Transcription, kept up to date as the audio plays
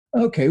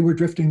Okay, we're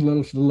drifting a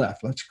little to the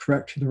left. Let's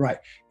correct to the right.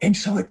 And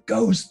so it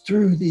goes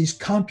through these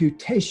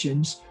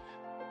computations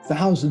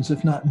thousands,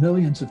 if not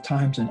millions of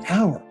times an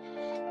hour.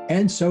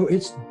 And so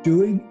it's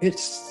doing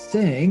its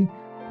thing,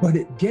 but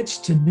it gets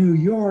to New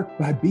York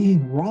by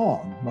being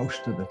wrong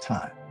most of the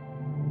time.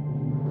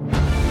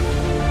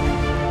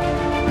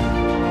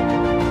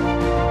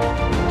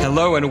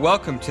 Hello and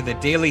welcome to the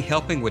Daily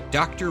Helping with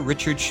Dr.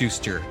 Richard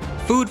Schuster.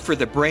 Food for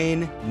the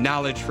brain,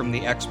 knowledge from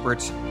the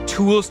experts,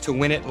 tools to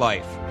win at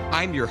life.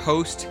 I'm your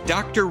host,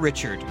 Dr.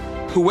 Richard.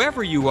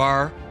 Whoever you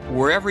are,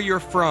 wherever you're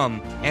from,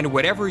 and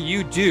whatever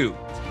you do,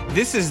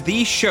 this is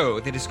the show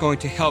that is going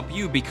to help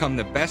you become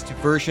the best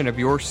version of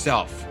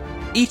yourself.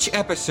 Each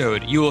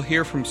episode, you will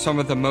hear from some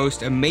of the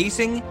most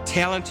amazing,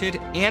 talented,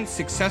 and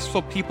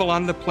successful people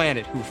on the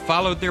planet who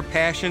followed their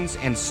passions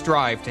and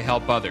strive to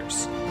help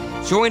others.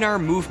 Join our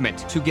movement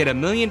to get 1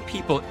 million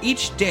people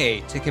each day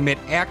to commit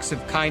acts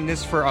of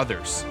kindness for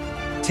others.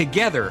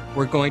 Together,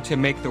 we're going to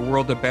make the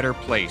world a better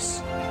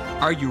place.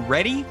 Are you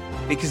ready?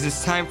 Because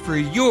it's time for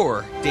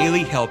your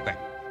Daily Helping.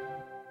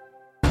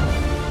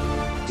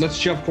 Let's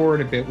jump forward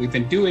a bit. We've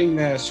been doing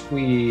this.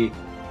 We're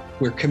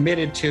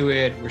committed to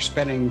it. We're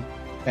spending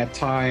that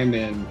time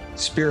in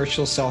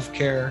spiritual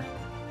self-care,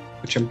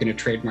 which I'm going to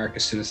trademark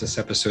as soon as this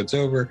episode's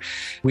over.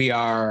 We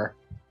are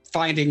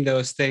finding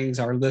those things,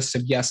 our list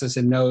of yeses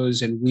and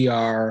nos, and we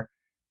are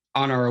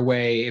on our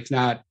way, if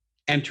not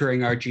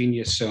entering our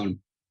genius zone.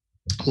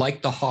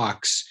 Like the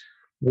Hawks,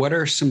 what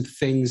are some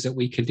things that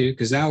we can do?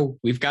 Because now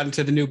we've gotten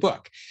to the new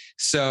book.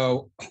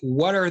 So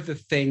what are the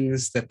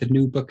things that the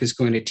new book is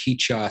going to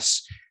teach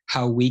us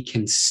how we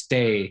can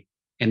stay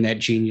in that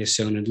genius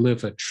zone and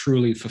live a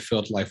truly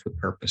fulfilled life with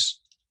purpose?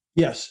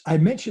 Yes, I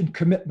mentioned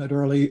commitment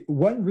early.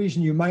 One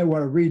reason you might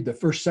want to read the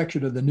first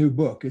section of the new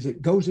book is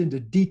it goes into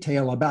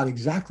detail about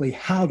exactly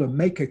how to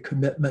make a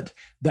commitment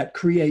that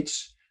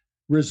creates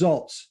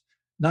results,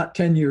 not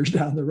 10 years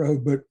down the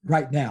road, but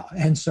right now.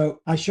 And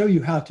so I show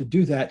you how to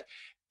do that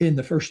in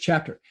the first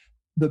chapter.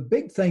 The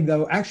big thing,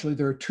 though, actually,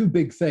 there are two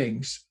big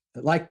things.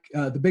 Like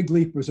the Big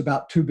Leap was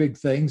about two big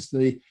things,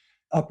 the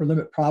upper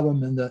limit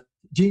problem and the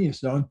genius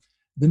zone.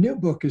 The new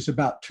book is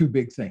about two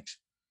big things.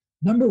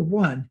 Number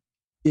one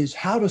is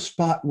how to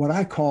spot what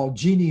I call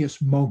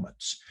genius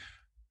moments.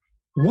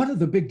 One of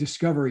the big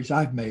discoveries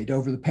I've made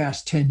over the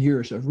past 10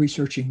 years of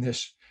researching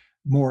this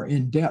more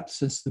in depth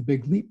since the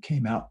Big Leap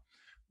came out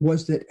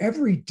was that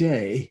every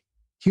day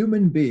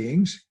human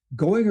beings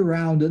going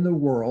around in the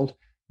world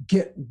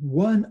get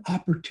one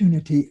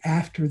opportunity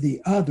after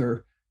the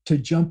other to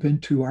jump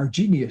into our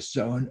genius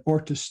zone or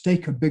to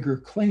stake a bigger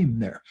claim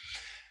there.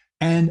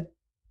 And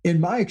in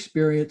my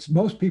experience,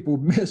 most people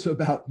miss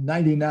about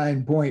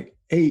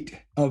 99.8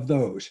 of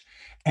those.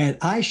 And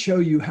I show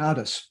you how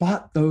to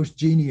spot those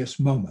genius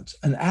moments,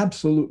 an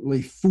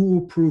absolutely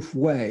foolproof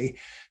way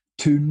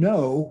to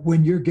know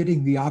when you're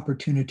getting the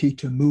opportunity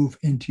to move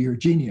into your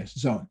genius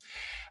zone.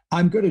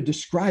 I'm going to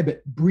describe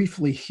it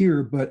briefly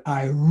here, but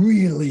I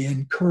really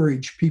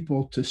encourage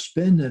people to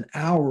spend an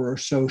hour or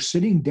so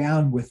sitting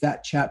down with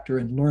that chapter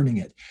and learning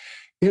it.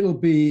 It'll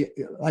be,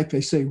 like they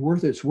say,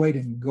 worth its weight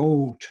in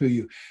gold to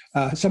you.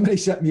 Somebody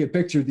sent me a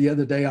picture the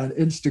other day on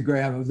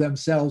Instagram of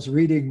themselves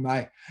reading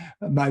my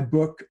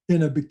book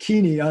in a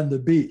bikini on the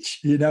beach,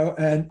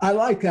 and I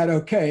like that.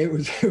 Okay, it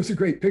was a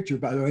great picture,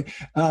 by the way.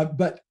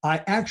 But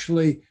I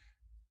actually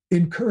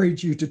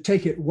encourage you to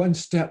take it one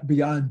step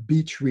beyond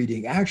beach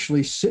reading.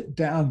 Actually sit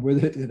down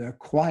with it in a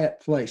quiet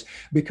place,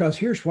 because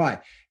here's why.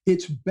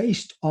 It's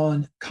based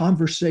on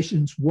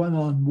conversations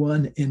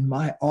one-on-one in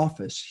my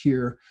office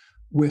here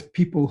with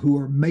people who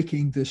are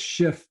making this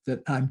shift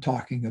that I'm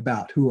talking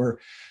about, who are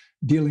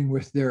dealing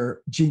with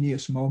their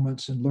genius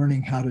moments and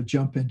learning how to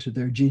jump into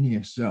their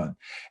genius zone.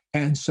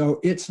 And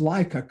so it's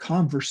like a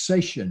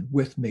conversation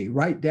with me,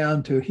 right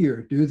down to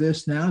here, do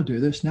this now,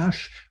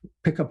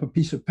 pick up a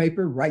piece of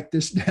paper, write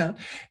this down.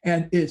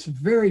 And it's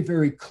very,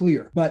 very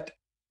clear. But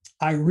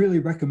I really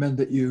recommend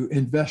that you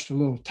invest a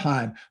little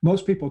time.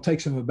 Most people it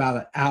takes them about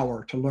an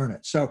hour to learn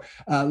it. So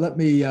let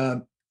me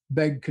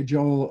beg,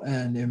 cajole,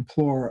 and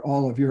implore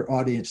all of your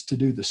audience to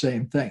do the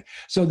same thing.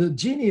 So the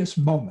genius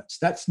moments,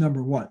 that's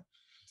number one.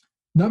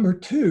 Number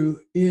two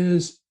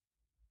is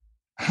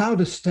how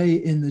to stay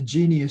in the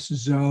genius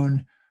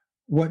zone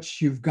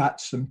once you've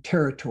got some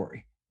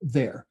territory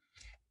there.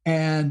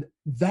 And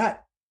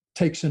that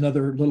takes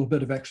another little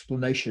bit of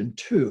explanation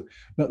too.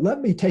 But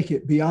let me take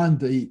it beyond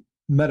the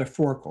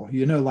metaphorical.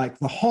 Like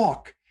the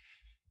hawk,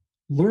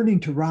 learning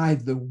to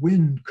ride the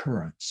wind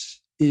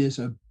currents is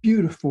a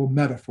beautiful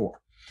metaphor.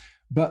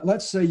 But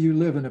let's say you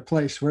live in a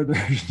place where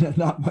there's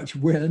not much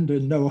wind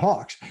and no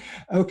hawks.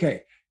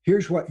 Okay,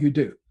 here's what you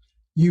do.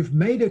 You've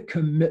made a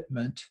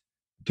commitment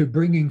to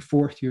bringing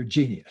forth your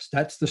genius.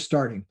 That's the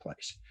starting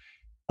place.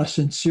 A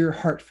sincere,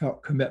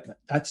 heartfelt commitment.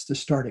 That's the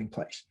starting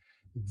place.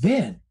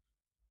 Then,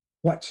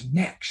 what's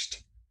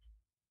next?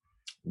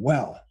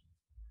 Well,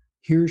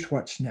 here's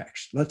what's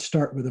next. Let's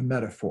start with a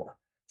metaphor.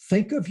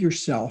 Think of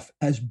yourself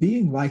as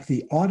being like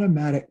the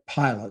automatic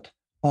pilot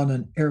on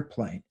an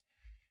airplane.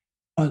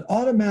 An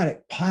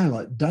automatic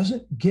pilot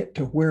doesn't get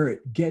to where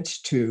it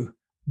gets to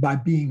by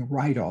being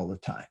right all the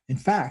time. In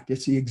fact,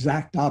 it's the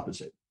exact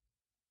opposite.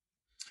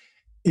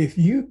 If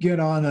you get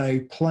on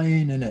a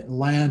plane in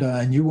Atlanta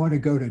and you want to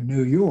go to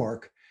New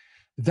York,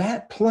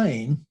 that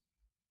plane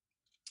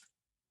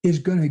is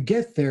going to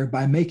get there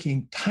by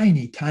making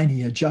tiny,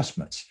 tiny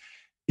adjustments.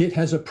 It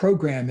has a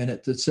program in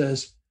it that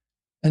says,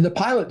 and the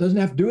pilot doesn't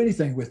have to do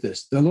anything with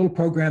this. The little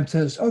program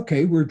says,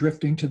 okay, we're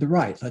drifting to the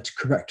right. Let's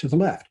correct to the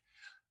left.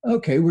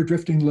 Okay, we're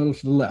drifting a little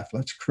to the left.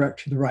 Let's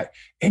correct to the right.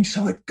 And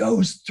so it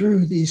goes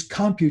through these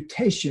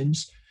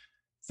computations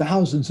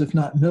thousands, if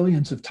not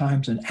millions of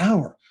times an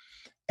hour.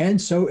 And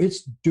so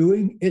it's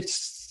doing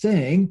its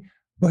thing,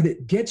 but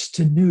it gets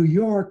to New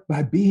York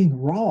by being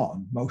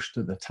wrong most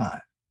of the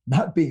time,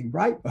 not being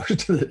right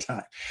most of the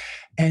time.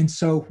 And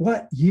so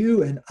what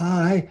you and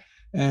I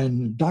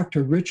and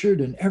Dr.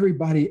 Richard and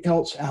everybody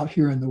else out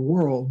here in the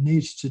world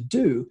needs to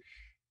do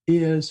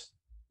is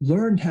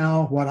learn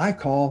how, what I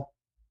call,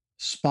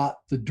 spot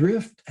the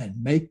drift and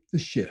make the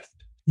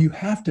shift. You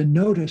have to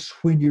notice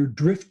when you're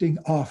drifting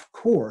off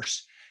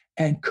course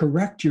and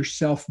correct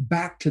yourself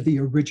back to the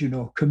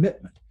original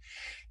commitment.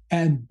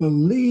 And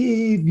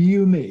believe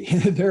you me,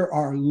 there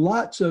are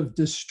lots of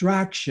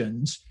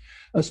distractions,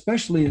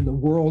 especially in the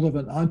world of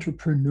an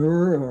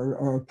entrepreneur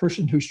or a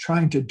person who's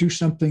trying to do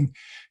something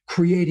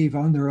creative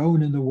on their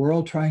own in the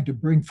world, trying to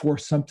bring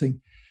forth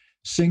something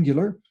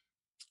singular.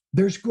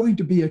 There's going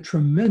to be a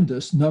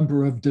tremendous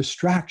number of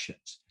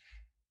distractions.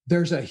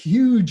 There's a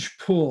huge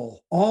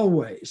pull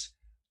always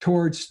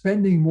towards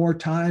spending more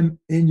time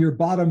in your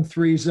bottom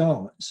three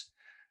zones.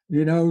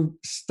 You know,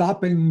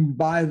 stopping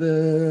by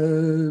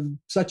the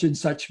such and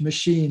such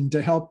machine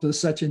to help the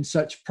such and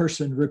such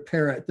person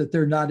repair it that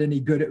they're not any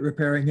good at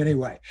repairing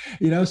anyway.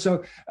 You know,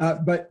 so,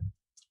 but,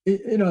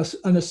 you know,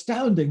 an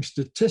astounding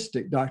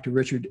statistic, Dr.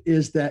 Richard,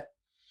 is that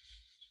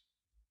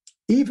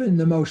even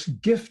the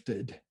most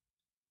gifted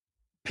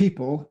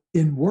people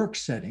in work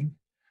setting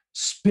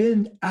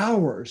spend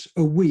hours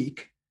a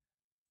week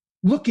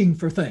looking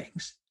for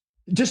things,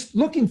 just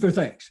looking for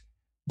things.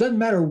 Doesn't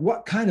matter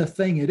what kind of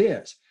thing it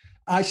is.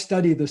 I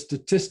study the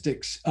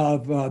statistics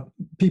of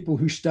people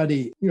who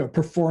study, you know,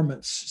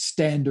 performance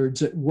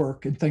standards at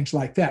work and things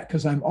like that,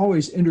 because I'm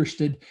always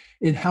interested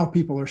in how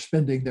people are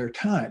spending their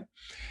time.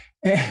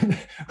 And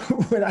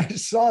when I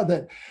saw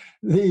that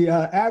the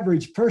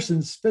average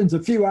person spends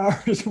a few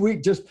hours a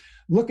week just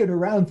looking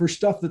around for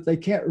stuff that they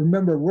can't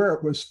remember where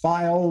it was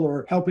filed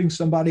or helping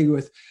somebody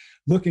with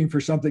looking for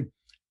something,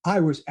 I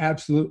was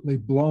absolutely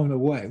blown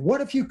away.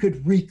 What if you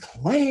could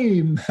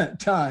reclaim that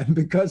time?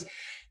 Because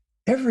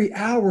every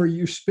hour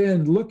you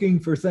spend looking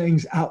for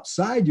things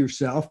outside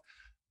yourself,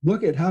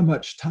 look at how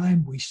much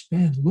time we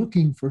spend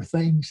looking for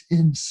things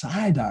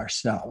inside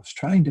ourselves,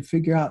 trying to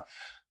figure out,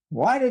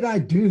 why did I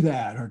do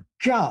that? Or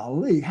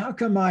golly, how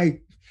come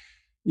I,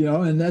 you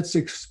know, and that's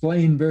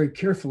explained very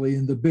carefully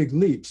in The Big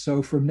Leap.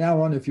 So from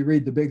now on, if you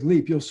read The Big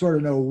Leap, you'll sort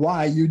of know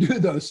why you do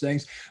those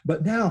things.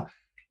 But now,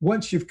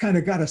 once you've kind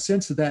of got a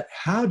sense of that,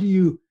 how do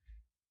you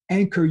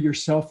anchor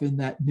yourself in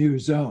that new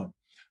zone?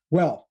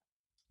 Well,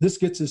 this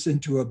gets us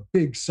into a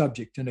big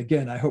subject. And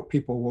again, I hope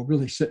people will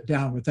really sit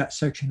down with that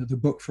section of the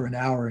book for an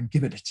hour and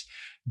give it its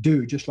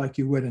due, just like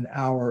you would an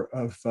hour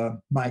of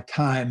my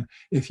time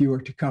if you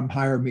were to come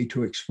hire me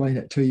to explain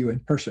it to you in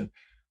person,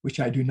 which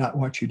I do not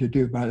want you to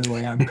do, by the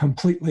way. I'm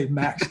completely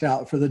maxed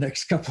out for the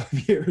next couple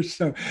of years.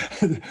 So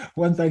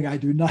one thing I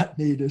do not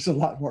need is a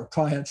lot more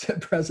clients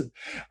at present.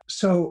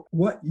 So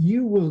what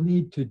you will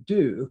need to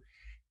do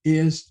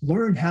is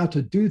learn how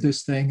to do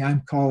this thing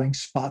I'm calling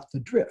spot the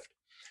drift.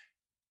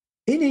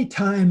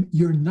 Anytime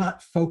you're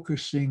not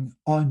focusing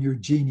on your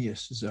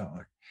genius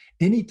zone,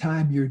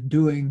 anytime you're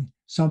doing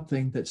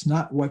something that's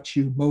not what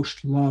you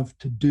most love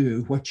to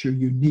do, what you're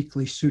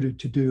uniquely suited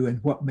to do,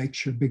 and what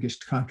makes your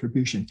biggest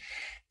contribution,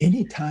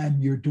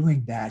 anytime you're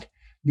doing that,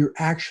 you're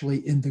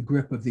actually in the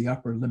grip of the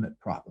upper limit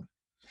problem.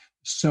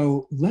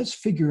 So let's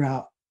figure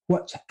out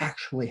what's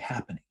actually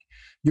happening.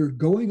 You're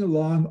going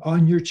along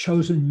on your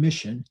chosen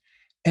mission,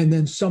 and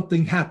then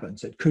something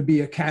happens. It could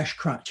be a cash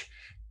crunch.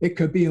 It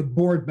could be a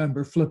board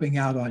member flipping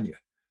out on you.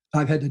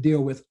 I've had to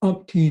deal with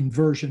umpteen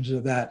versions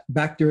of that.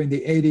 Back during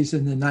the 80s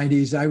and the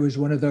 90s, I was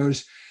one of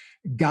those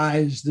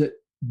guys that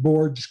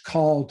boards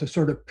called to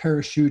sort of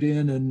parachute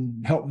in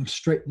and help them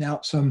straighten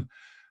out some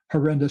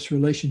horrendous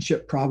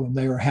relationship problem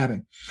they were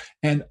having.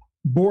 And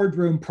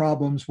boardroom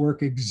problems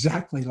work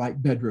exactly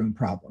like bedroom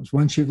problems.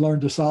 Once you've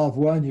learned to solve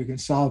one, you can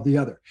solve the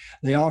other.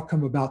 They all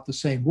come about the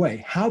same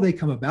way. How they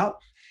come about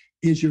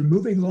is you're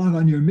moving along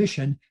on your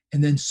mission,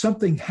 and then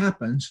something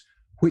happens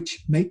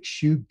which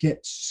makes you get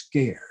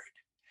scared.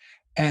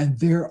 And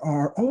there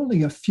are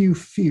only a few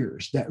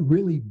fears that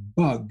really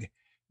bug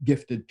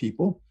gifted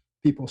people,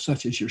 people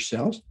such as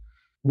yourselves.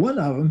 One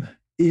of them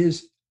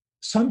is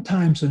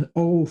sometimes an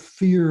old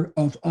fear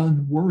of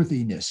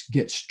unworthiness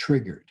gets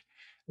triggered.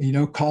 You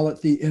know, call it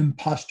the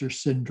imposter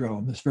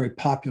syndrome. It's very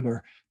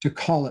popular to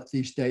call it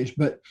these days.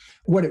 But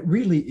what it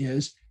really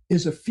is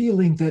is a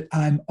feeling that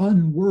I'm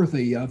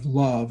unworthy of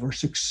love or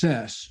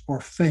success or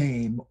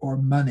fame or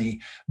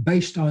money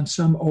based on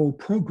some old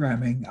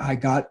programming I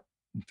got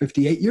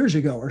 58 years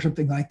ago or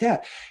something like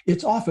that.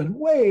 It's often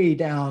way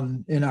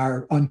down in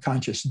our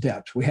unconscious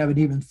depths. We haven't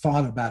even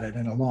thought about it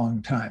in a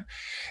long time.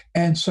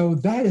 And so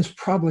that is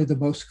probably the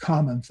most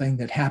common thing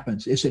that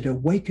happens is it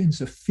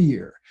awakens a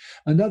fear.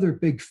 Another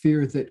big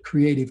fear that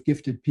creative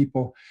gifted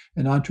people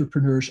and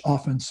entrepreneurs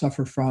often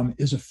suffer from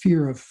is a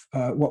fear of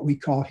what we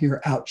call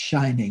here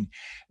outshining,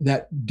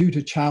 that due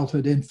to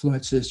childhood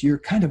influences, you're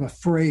kind of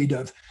afraid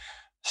of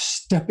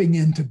stepping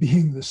into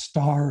being the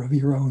star of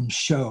your own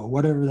show,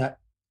 whatever that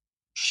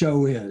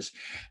show is.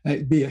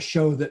 It'd be a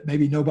show that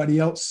maybe nobody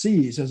else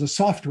sees, as a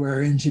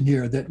software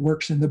engineer that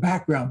works in the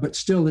background, but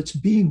still it's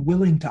being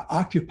willing to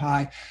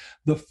occupy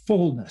the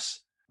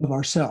fullness of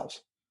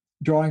ourselves.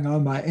 Drawing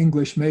on my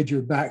English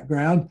major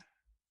background,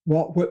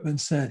 Walt Whitman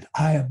said,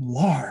 "I am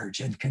large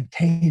and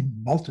contain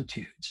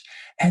multitudes."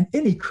 And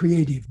any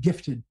creative,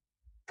 gifted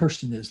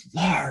person is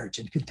large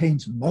and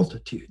contains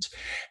multitudes.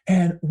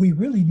 And we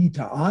really need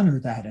to honor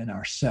that in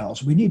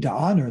ourselves. We need to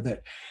honor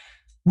that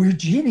we're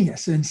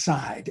genius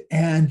inside,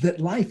 and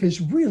that life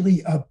is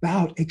really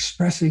about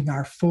expressing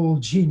our full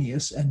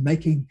genius and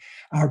making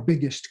our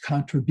biggest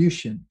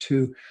contribution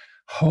to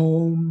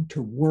home,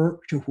 to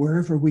work, to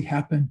wherever we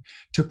happen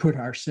to put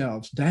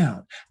ourselves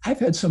down. I've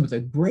had some of the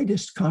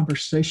greatest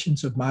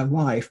conversations of my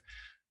life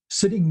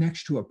sitting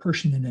next to a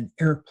person in an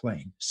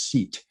airplane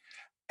seat,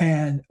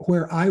 and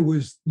where I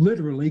was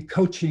literally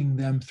coaching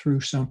them through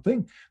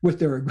something with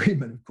their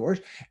agreement, of course,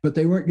 but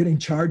they weren't getting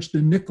charged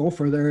a nickel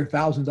for their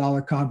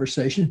 $1,000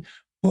 conversation.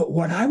 But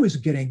what I was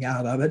getting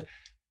out of it,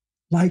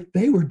 like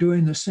they were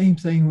doing the same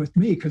thing with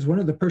me, because one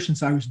of the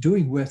persons I was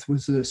doing with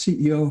was the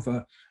CEO of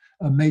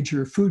a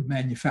major food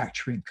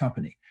manufacturing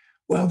company.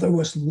 Well, there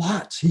was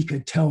lots he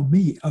could tell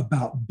me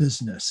about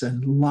business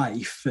and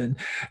life. And,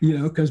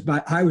 because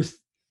I was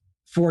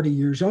 40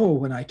 years old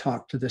when I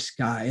talked to this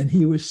guy, and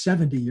he was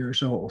 70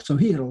 years old. So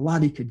he had a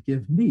lot he could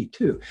give me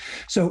too.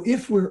 So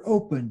if we're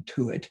open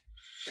to it,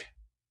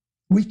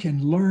 we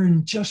can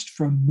learn just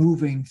from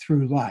moving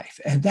through life.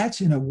 And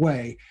that's, in a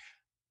way,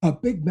 a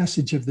big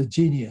message of the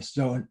Genius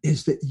Zone,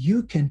 is that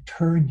you can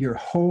turn your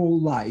whole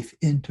life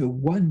into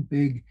one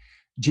big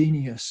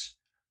genius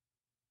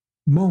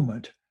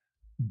moment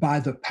by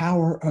the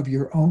power of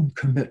your own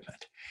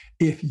commitment.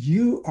 If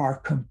you are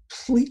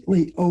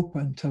completely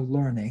open to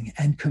learning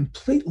and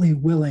completely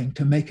willing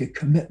to make a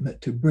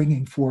commitment to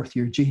bringing forth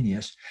your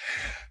genius,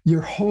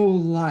 your whole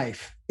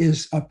life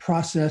is a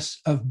process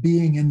of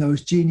being in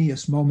those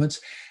genius moments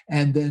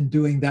and then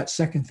doing that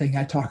second thing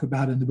I talk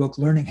about in the book,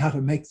 learning how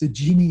to make the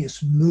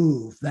genius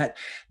move, that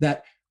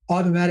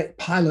automatic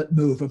pilot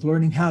move of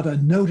learning how to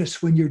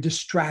notice when you're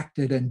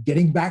distracted and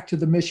getting back to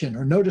the mission,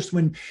 or notice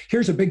when,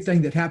 here's a big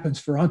thing that happens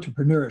for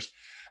entrepreneurs.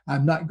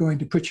 I'm not going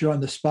to put you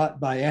on the spot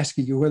by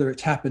asking you whether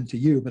it's happened to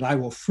you, but I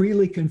will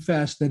freely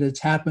confess that it's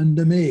happened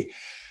to me.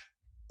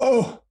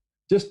 Oh,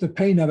 just the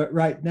pain of it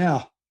right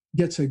now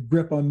gets a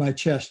grip on my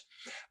chest.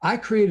 I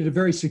created a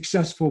very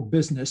successful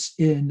business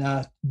in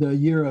the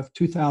year of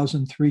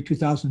 2003,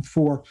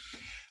 2004,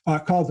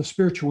 called the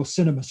Spiritual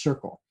Cinema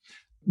Circle.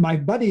 My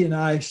buddy and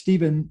I,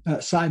 Stephen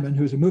Simon,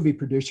 who's a movie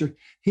producer,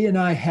 he and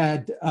I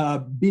had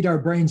beat our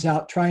brains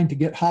out trying to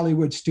get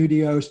Hollywood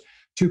studios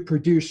to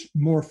produce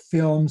more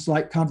films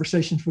like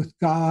Conversations with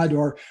God,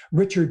 or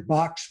Richard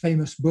Bach's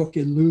famous book,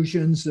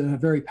 Illusions, a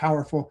very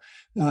powerful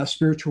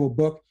spiritual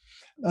book,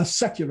 a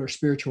secular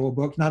spiritual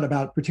book, not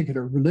about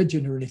particular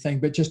religion or anything,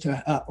 but just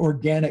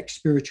organic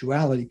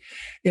spirituality.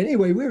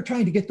 Anyway, we were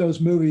trying to get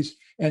those movies,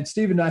 and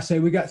Steve and I say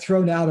we got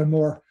thrown out of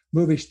more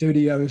movie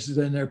studios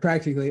than there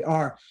practically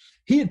are.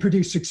 He had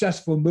produced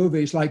successful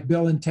movies like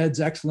Bill and Ted's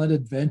Excellent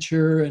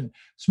Adventure and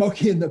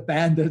Smokey and the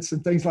Bandits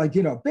and things like,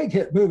 big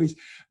hit movies.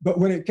 But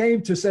when it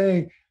came to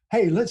saying,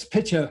 hey, let's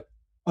pitch a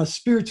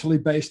spiritually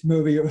based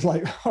movie, it was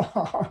like,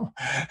 oh,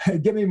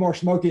 give me more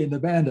Smokey and the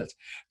Bandits.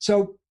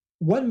 So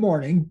one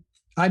morning,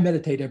 I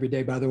meditate every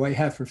day, by the way,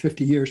 have for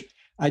 50 years.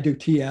 I do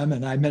TM,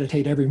 and I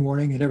meditate every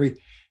morning and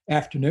every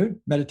afternoon.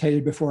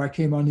 Meditated before I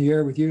came on the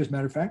air with you, as a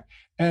matter of fact.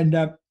 And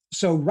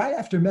so right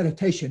after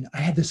meditation, I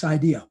had this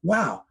idea,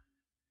 wow,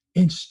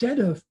 instead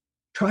of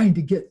trying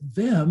to get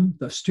them,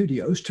 the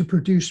studios, to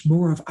produce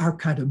more of our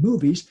kind of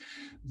movies,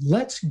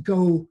 let's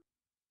go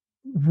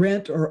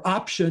rent or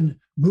option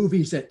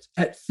movies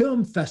at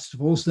film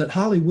festivals that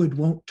Hollywood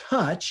won't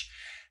touch,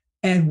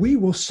 and we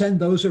will send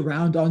those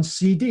around on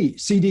CD.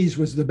 CDs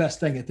was the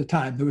best thing at the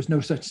time. There was no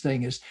such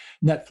thing as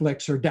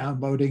Netflix or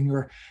downloading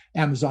or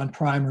Amazon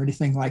Prime or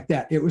anything like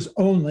that. It was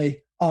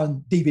only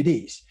on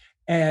DVDs.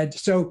 And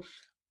so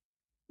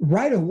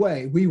right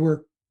away, we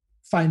were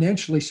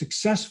financially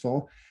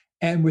successful.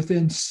 And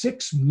within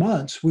 6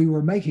 months, we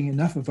were making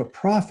enough of a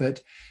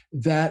profit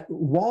that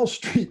Wall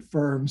Street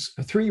firms,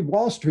 3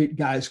 Wall Street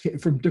guys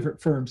from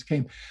different firms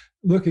came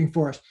looking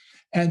for us.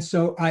 And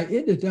so I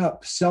ended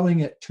up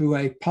selling it to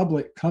a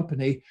public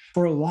company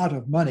for a lot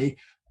of money.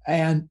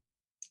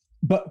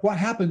 But what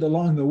happened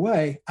along the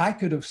way, I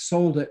could have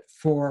sold it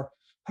for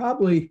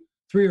probably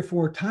 3 or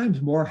 4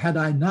 times more had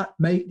I not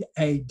made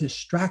a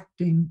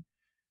distracting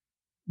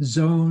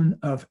zone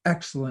of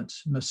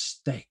excellence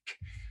mistake.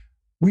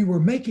 We were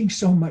making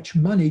so much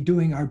money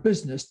doing our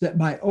business that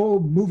my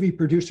old movie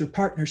producer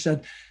partner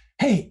said,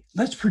 hey,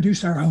 let's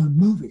produce our own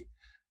movie.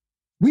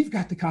 We've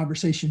got the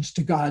conversations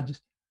to God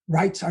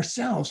rights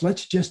ourselves.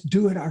 Let's just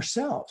do it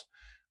ourselves.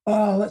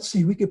 Let's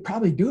see, we could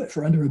probably do it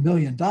for under $1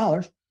 million.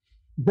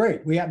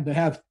 Great. We happen to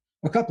have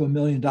a couple of $1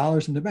 million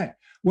in the bank.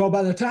 Well,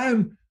 by the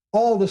time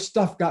all the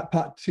stuff got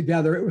put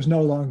together, it was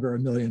no longer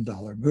 $1 million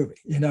movie.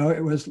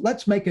 It was,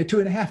 let's make a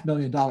 $2.5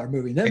 million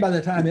movie. And then by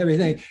the time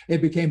everything,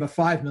 it became a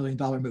 $5 million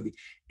movie.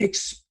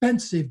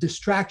 Expensive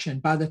distraction.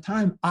 By the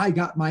time I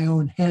got my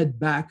own head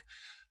back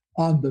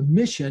on the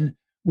mission,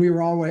 we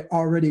were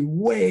already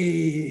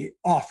way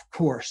off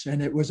course.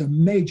 And it was a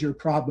major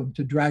problem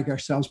to drag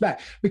ourselves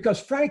back because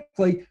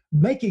frankly,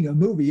 making a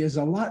movie is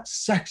a lot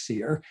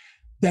sexier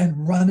than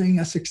running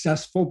a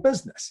successful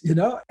business,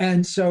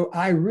 And so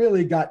I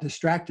really got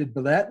distracted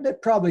by that. And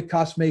it probably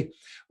cost me,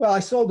 I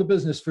sold the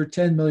business for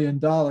 $10 million,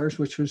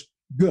 which was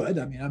good.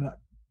 I mean, I'm not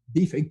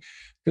beefing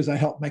because I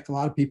helped make a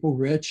lot of people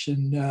rich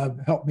and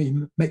helped me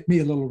make me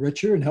a little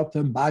richer and help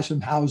them buy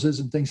some houses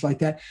and things like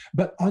that.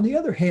 But on the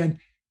other hand,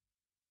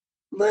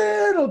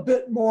 little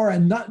bit more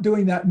and not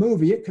doing that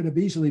movie, it could have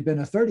easily been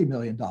a $30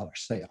 million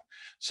sale.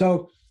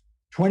 So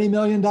 $20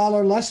 million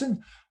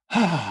lesson,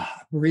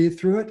 breathe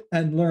through it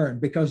and learn.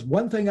 Because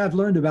one thing I've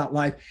learned about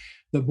life,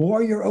 the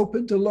more you're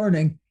open to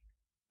learning,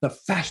 the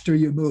faster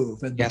you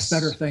move and the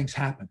better things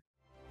happen.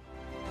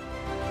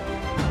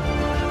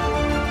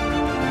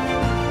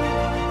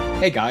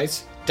 Hey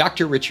guys,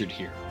 Dr. Richard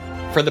here.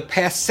 For the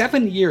past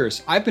 7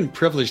 years, I've been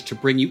privileged to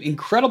bring you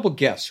incredible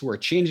guests who are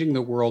changing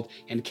the world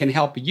and can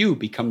help you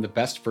become the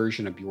best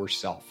version of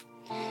yourself.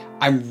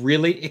 I'm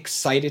really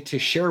excited to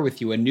share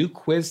with you a new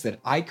quiz that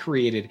I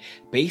created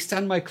based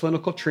on my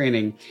clinical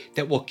training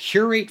that will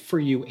curate for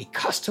you a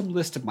custom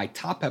list of my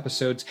top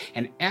episodes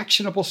and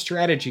actionable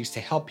strategies to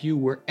help you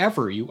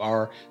wherever you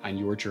are on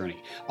your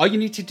journey. All you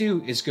need to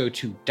do is go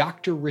to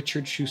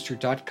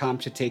drrichardschuster.com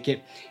to take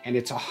it, and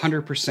it's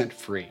 100%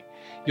 free.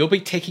 You'll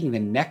be taking the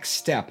next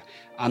step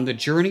on the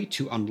journey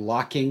to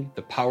unlocking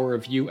the power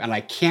of you, and I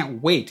can't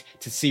wait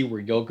to see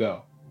where you'll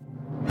go.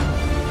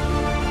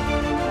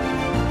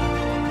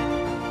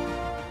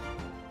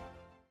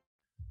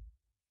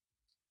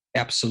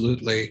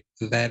 Absolutely.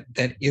 That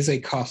is a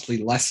costly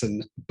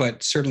lesson,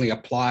 but certainly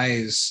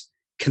applies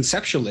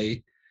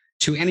conceptually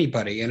to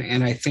anybody.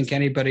 And I think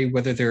anybody,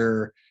 whether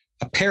they're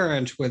a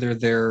parent, whether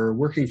they're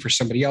working for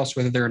somebody else,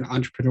 whether they're an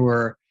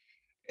entrepreneur,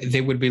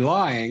 they would be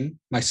lying,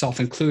 myself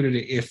included,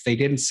 if they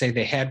didn't say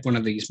they had one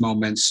of these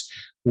moments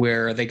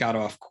where they got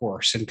off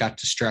course and got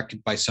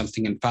distracted by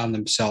something and found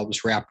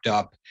themselves wrapped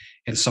up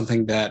in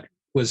something that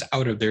was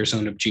out of their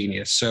zone of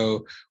genius.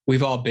 So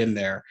we've all been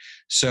there.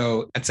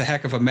 So it's a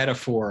heck of a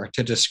metaphor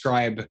to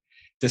describe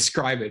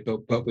it,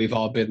 but we've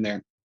all been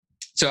there.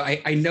 So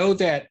I know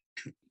that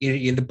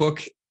in the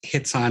book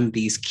hits on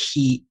these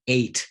key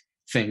 8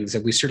 things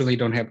that we certainly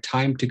don't have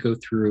time to go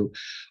through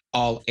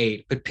all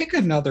 8, but pick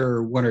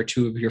another 1 or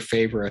 2 of your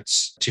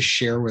favorites to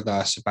share with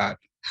us about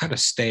how to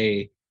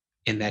stay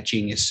in that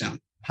genius zone.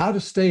 How to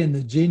stay in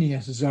the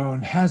genius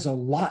zone has a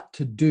lot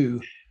to do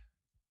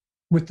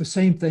with the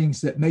same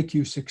things that make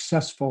you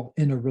successful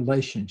in a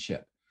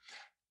relationship.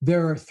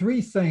 There are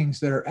 3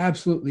 things that are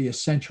absolutely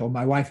essential,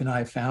 my wife and I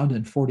have found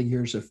in 40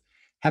 years of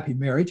happy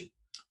marriage.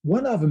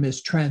 One of them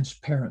is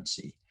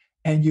transparency.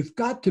 And you've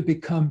got to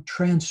become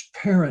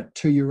transparent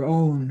to your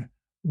own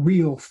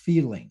real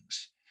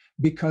feelings,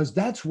 because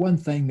that's one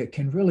thing that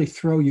can really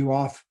throw you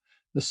off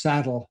the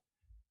saddle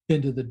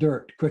into the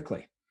dirt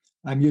quickly.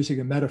 I'm using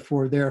a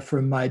metaphor there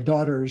from my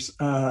daughter's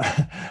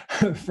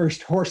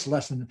first horse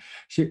lesson.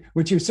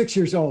 When she was 6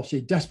 years old, she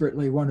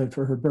desperately wanted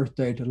for her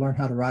birthday to learn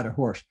how to ride a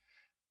horse.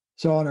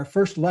 So on her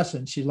first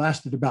lesson, she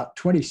lasted about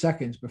 20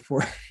 seconds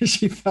before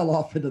she fell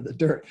off into the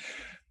dirt.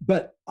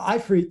 But I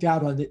freaked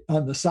out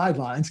on the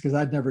sidelines because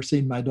I'd never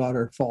seen my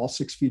daughter fall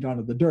 6 feet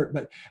onto the dirt.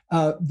 But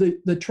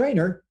the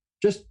trainer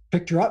just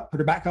picked her up,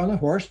 put her back on the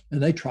horse,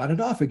 and they trotted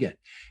off again.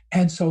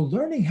 And so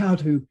learning how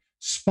to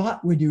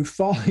spot when you're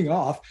falling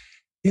off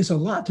is a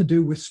lot to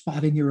do with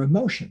spotting your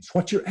emotions,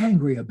 what you're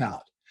angry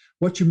about,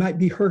 what you might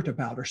be hurt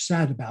about or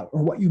sad about,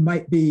 or what you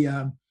might be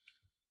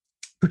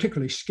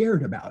particularly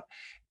scared about.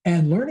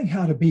 And learning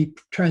how to be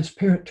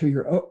transparent to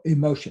your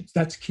emotions,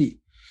 that's key.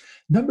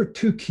 Number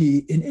 2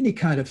 key in any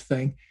kind of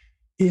thing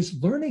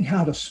is learning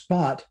how to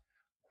spot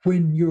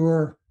when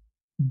you're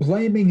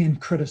blaming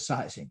and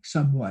criticizing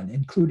someone,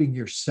 including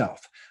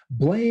yourself.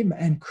 Blame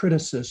and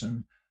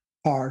criticism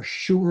are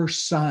sure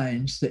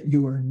signs that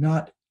you are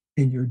not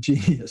in your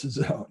genius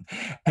zone.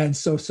 And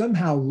so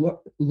somehow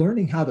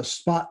learning how to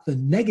spot the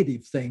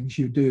negative things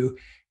you do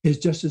is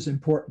just as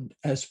important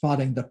as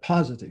spotting the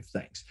positive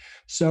things.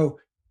 So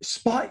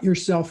spot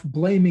yourself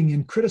blaming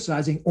and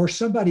criticizing, or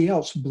somebody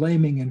else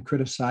blaming and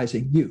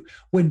criticizing you.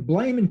 When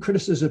blame and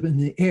criticism in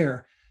the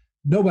air,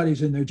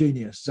 nobody's in their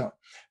genius zone.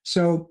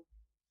 So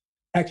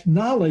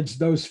Acknowledge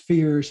those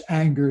fears,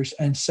 angers,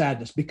 and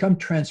sadness. Become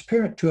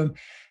transparent to them.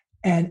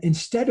 And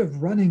instead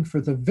of running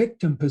for the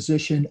victim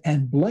position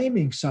and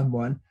blaming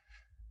someone,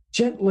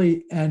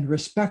 gently and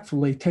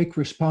respectfully take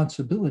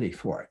responsibility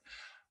for it.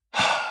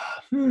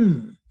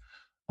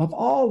 Of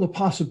all the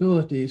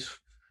possibilities,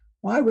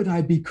 why would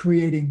I be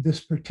creating this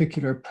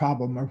particular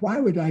problem? Or why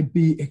would I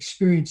be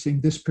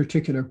experiencing this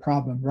particular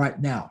problem right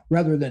now?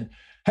 Rather than,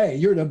 hey,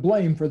 you're to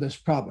blame for this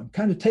problem.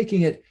 Kind of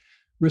taking it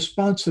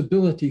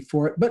responsibility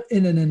for it, but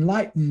in an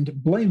enlightened,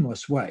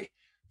 blameless way.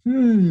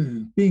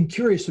 Being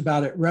curious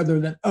about it rather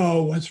than,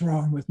 oh, what's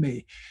wrong with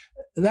me?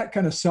 That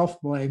kind of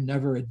self-blame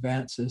never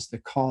advances the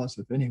cause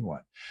of anyone.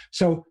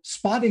 So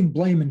spotting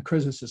blame and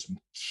criticism,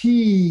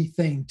 key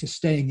thing to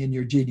staying in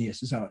your genius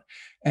zone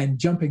and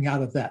jumping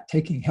out of that,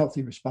 taking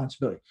healthy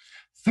responsibility.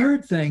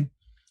 Third thing,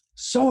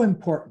 so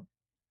important.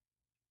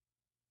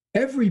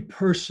 Every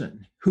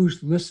person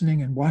who's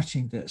listening and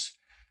watching this,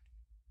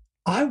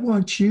 I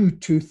want you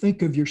to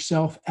think of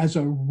yourself as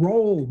a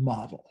role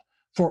model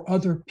for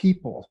other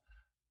people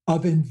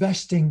of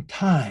investing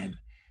time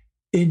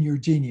in your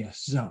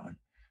genius zone.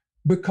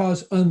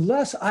 Because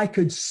unless I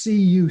could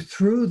see you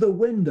through the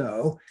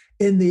window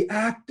in the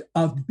act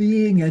of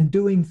being and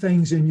doing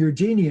things in your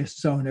genius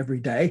zone every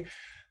day,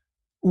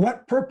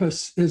 what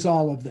purpose is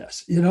all of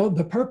this?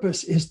 The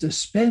purpose is to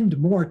spend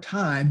more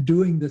time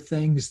doing the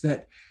things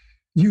that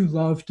you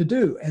love to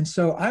do. And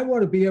so I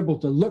want to be able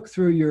to look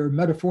through your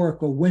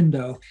metaphorical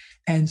window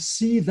and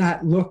see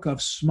that look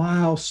of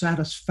smile,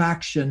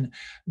 satisfaction,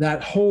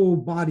 that whole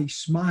body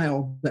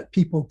smile that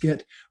people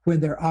get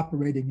when they're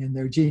operating in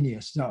their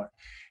genius zone.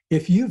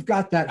 If you've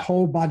got that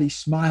whole body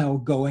smile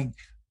going,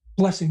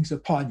 blessings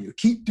upon you.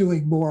 Keep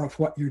doing more of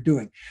what you're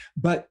doing.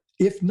 But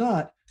if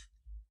not,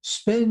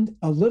 spend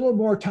a little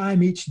more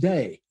time each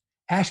day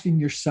asking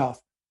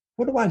yourself,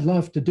 what do I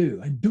love to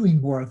do? And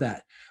doing more of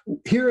that.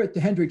 Here at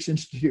the Hendricks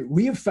Institute,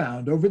 we have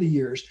found over the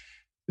years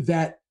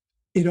that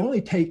it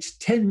only takes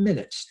 10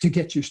 minutes to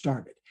get you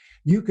started.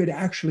 You could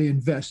actually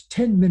invest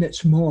 10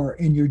 minutes more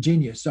in your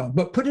genius zone,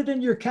 but put it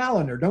in your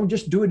calendar. Don't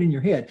just do it in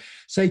your head.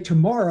 Say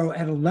tomorrow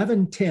at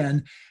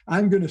 11:10,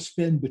 I'm going to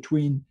spend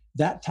between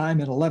that time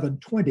and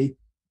 11:20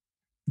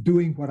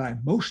 doing what I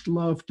most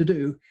love to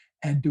do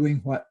and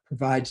doing what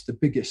provides the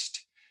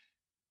biggest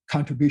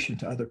contribution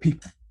to other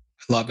people.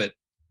 Love it.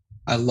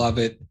 I love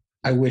it.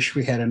 I wish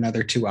we had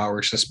another 2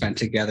 hours to spend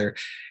together.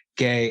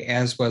 Gay,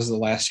 as was the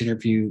last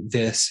interview,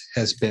 this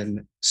has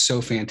been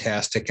so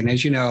fantastic. And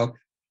as you know,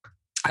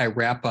 I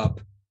wrap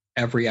up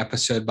every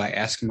episode by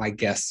asking my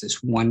guests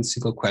this one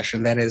single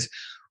question. That is,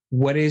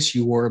 what is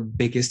your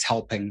biggest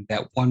helping,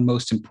 that one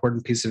most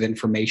important piece of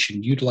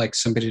information you'd like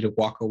somebody to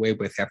walk away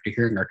with after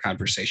hearing our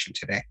conversation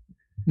today?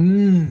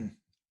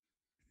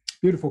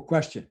 Beautiful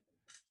question.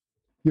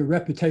 Your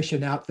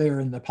reputation out there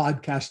in the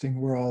podcasting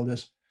world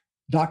is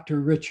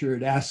Dr.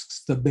 Richard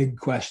asks the big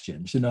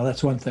questions.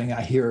 That's one thing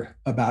I hear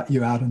about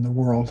you out in the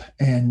world.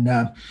 And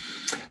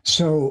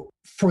so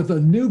for the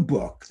new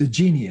book, The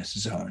Genius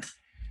Zone,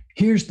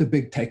 here's the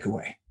big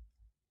takeaway.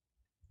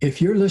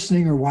 If you're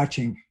listening or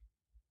watching,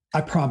 I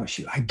promise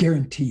you, I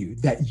guarantee you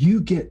that you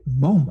get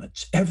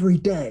moments every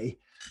day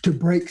to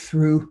break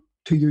through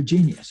to your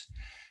genius.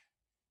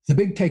 The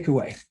big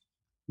takeaway,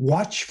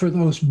 watch for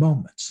those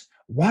moments.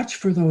 Watch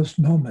for those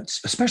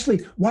moments,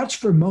 especially watch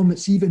for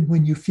moments even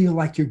when you feel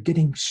like you're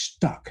getting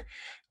stuck,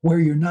 where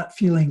you're not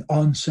feeling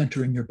on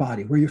center in your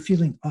body, where you're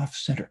feeling off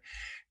center.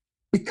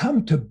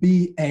 Become to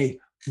be a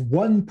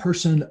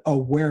one-person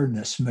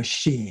awareness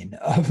machine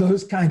of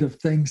those kind of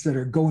things that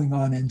are going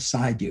on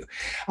inside you.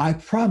 I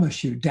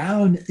promise you,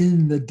 down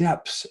in the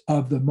depths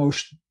of the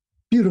most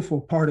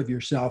beautiful part of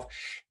yourself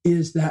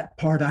is that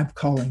part I'm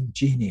calling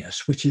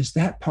genius, which is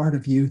that part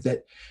of you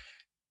that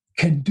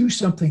can do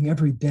something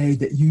every day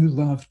that you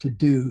love to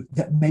do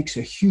that makes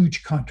a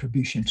huge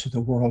contribution to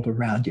the world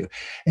around you.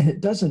 And it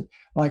doesn't,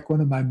 like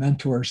one of my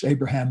mentors,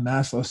 Abraham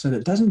Maslow, said,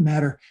 it doesn't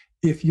matter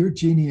if your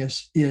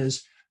genius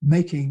is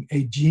making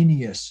a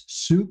genius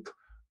soup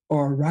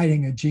or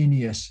writing a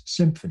genius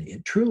symphony.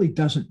 It truly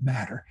doesn't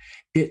matter.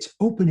 It's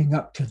opening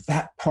up to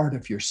that part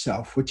of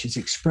yourself, which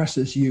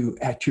expresses you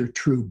at your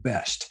true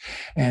best.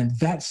 And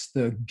that's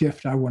the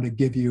gift I want to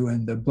give you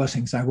and the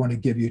blessings I want to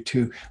give you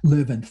to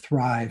live and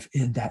thrive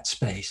in that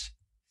space.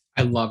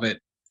 I love it.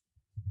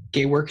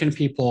 Gay, where can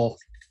people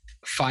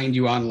find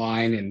you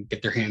online and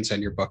get their hands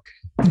on your book?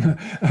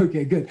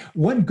 Okay, good.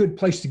 One good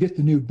place to get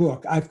the new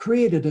book, I've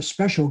created a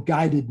special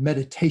guided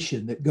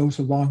meditation that goes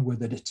along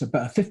with it. It's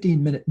about a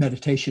 15-minute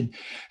meditation,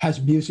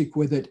 has music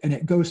with it, and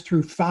it goes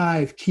through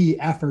 5 key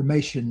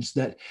affirmations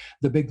that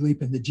the Big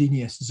Leap and the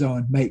Genius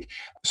Zone make.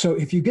 So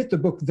if you get the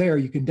book there,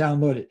 you can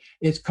download it.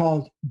 It's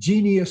called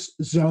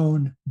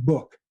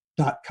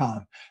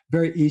geniuszonebook.com.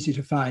 Very easy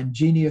to find,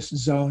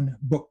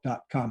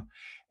 geniuszonebook.com.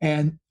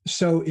 And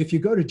so if you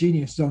go to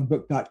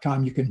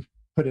geniuszonebook.com, you can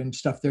put in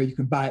stuff there. You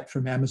can buy it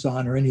from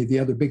Amazon or any of the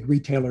other big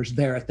retailers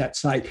there at that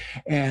site,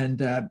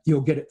 and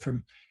you'll get it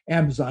from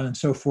Amazon and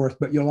so forth.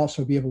 But you'll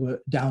also be able to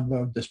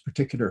download this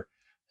particular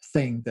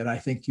thing that I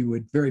think you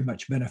would very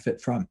much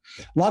benefit from.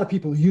 A lot of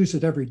people use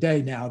it every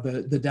day now,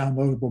 the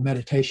downloadable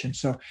meditation.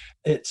 So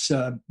it's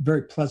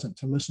very pleasant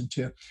to listen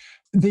to.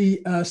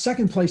 The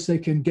second place they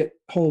can get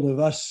hold of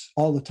us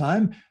all the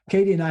time,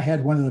 Katie and I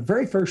had one of the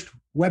very first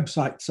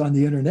websites on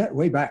the internet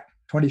way back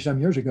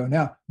 20-some years ago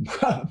now,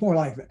 more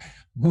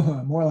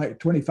like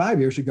 25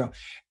 years ago.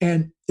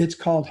 And it's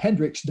called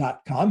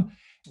Hendricks.com.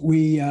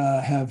 We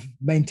have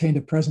maintained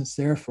a presence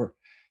there for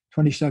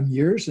 20-some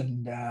years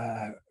and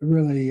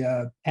really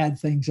add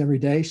things every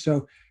day.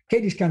 So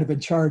Katie's kind of in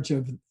charge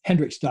of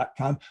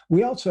Hendricks.com.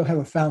 We also have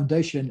a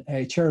foundation,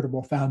 a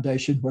charitable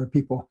foundation where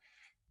people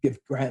give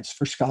grants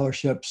for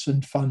scholarships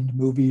and fund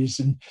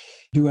movies and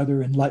do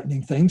other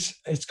enlightening things.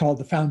 It's called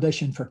the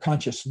Foundation for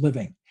Conscious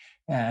Living.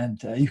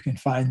 And you can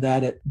find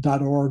that at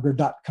 .org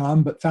or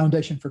 .com. But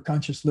Foundation for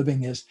Conscious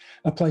Living is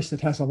a place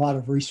that has a lot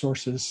of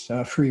resources,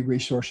 free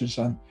resources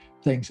on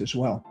things as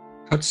well.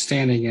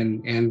 Outstanding.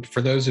 And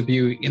for those of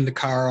you in the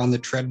car, on the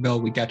treadmill,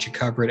 we got you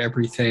covered.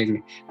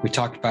 Everything we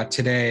talked about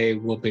today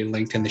will be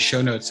linked in the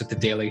show notes at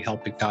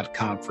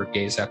thedailyhelping.com for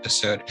Gay's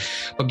episode.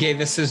 Well, Gay,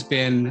 this has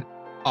been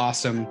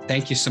awesome.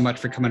 Thank you so much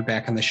for coming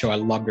back on the show. I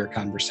loved our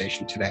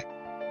conversation today.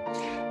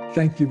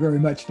 Thank you very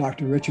much,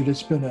 Dr. Richard.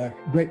 It's been a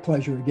great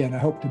pleasure again. I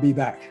hope to be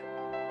back.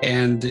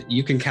 And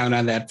you can count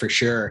on that for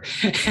sure.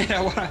 And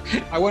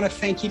I want to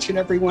thank each and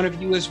every one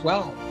of you as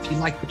well. If you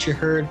like what you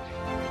heard,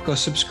 go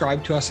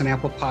subscribe to us on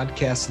Apple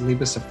Podcasts and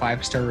leave us a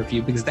 5-star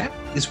review, because that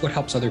is what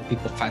helps other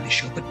people find the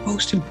show. But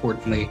most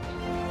importantly,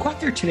 go out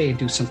there today and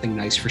do something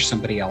nice for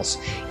somebody else,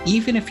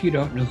 even if you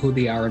don't know who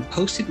they are, and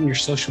post it in your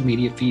social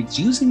media feeds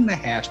using the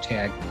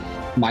hashtag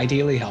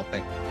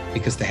MyDailyHelping,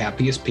 because the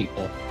happiest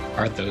people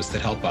are those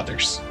that help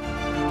others.